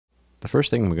The first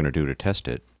thing we're going to do to test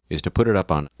it is to put it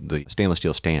up on the stainless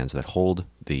steel stands that hold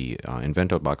the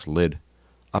Inventobox lid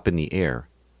up in the air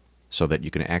so that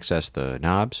you can access the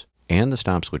knobs and the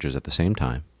stomp switches at the same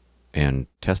time and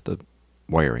test the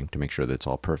wiring to make sure that it's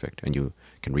all perfect. And you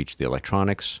can reach the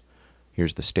electronics.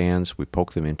 Here's the stands. We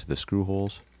poke them into the screw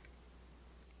holes.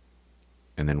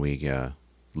 And then we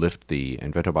lift the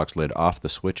Inventobox lid off the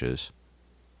switches,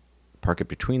 park it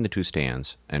between the two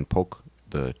stands, and poke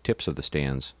the tips of the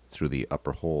stands through the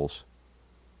upper holes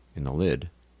in the lid.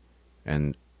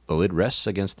 And the lid rests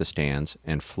against the stands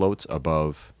and floats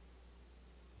above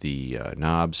the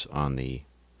knobs on the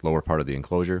lower part of the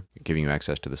enclosure, giving you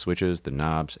access to the switches, the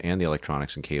knobs, and the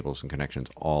electronics and cables and connections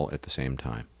all at the same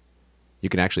time. You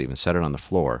can actually even set it on the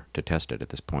floor to test it at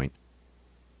this point,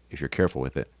 if you're careful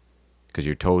with it, because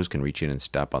your toes can reach in and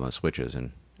step on the switches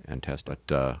and test it.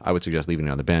 But I would suggest leaving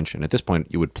it on the bench, and at this point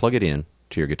you would plug it in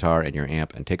to your guitar and your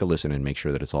amp and take a listen and make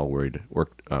sure that it's all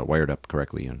wired up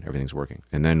correctly and everything's working.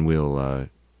 And then we'll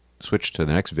switch to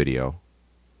the next video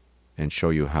and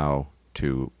show you how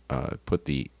to put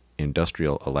the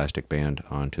industrial elastic band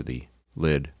onto the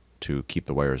lid to keep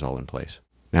the wires all in place.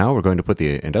 Now we're going to put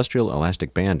the industrial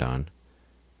elastic band on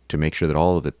to make sure that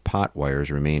all of the pot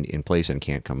wires remain in place and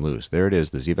can't come loose. There it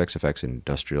is, the ZVEX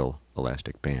industrial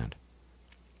elastic band.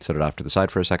 Set it off to the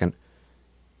side for a second,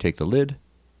 take the lid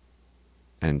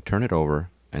and turn it over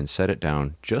and set it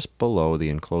down just below the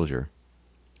enclosure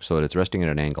so that it's resting at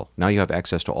an angle. Now you have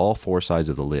access to all four sides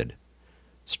of the lid.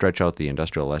 Stretch out the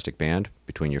industrial elastic band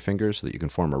between your fingers so that you can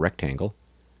form a rectangle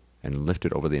and lift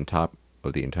it over the top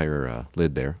of the entire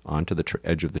lid there onto the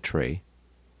edge of the tray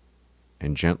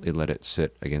and gently let it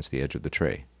sit against the edge of the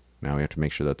tray. Now we have to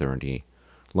make sure that there aren't any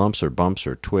lumps or bumps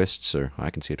or twists, or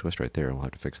I can see a twist right there. We'll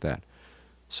have to fix that.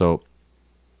 So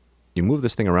you move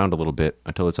this thing around a little bit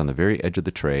until it's on the very edge of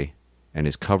the tray and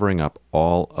is covering up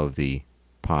all of the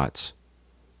pots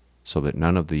so that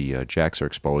none of the jacks are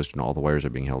exposed and all the wires are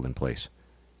being held in place.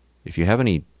 If you have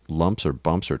any lumps or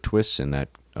bumps or twists in that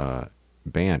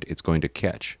band, it's going to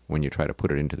catch when you try to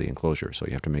put it into the enclosure. So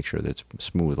you have to make sure that it's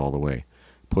smooth all the way.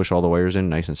 Push all the wires in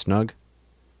nice and snug.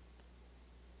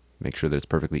 Make sure that it's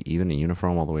perfectly even and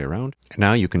uniform all the way around. And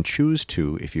now you can choose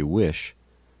to, if you wish,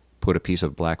 put a piece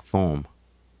of black foam.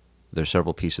 There's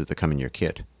several pieces that come in your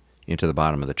kit into the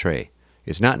bottom of the tray.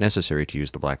 It's not necessary to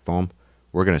use the black foam.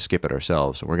 We're going to skip it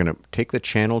ourselves. We're going to take the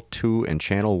channel 2 and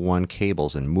channel 1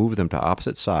 cables and move them to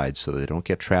opposite sides so they don't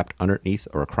get trapped underneath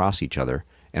or across each other,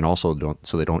 and also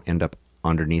so they don't end up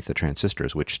underneath the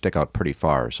transistors, which stick out pretty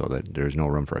far so that there's no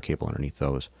room for a cable underneath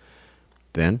those.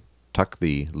 Then tuck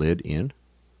the lid in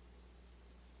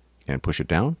and push it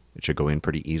down. It should go in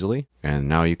pretty easily. And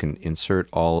now you can insert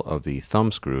all of the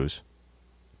thumb screws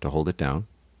to hold it down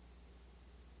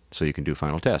so you can do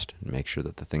final test and make sure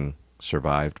that the thing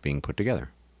survived being put together.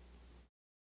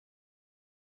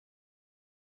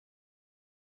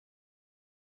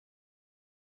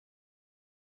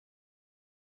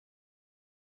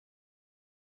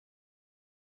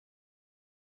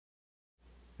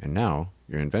 And now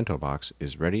your Inventobox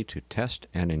is ready to test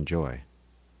and enjoy.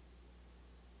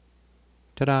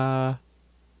 Ta-da!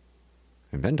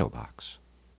 Inventobox.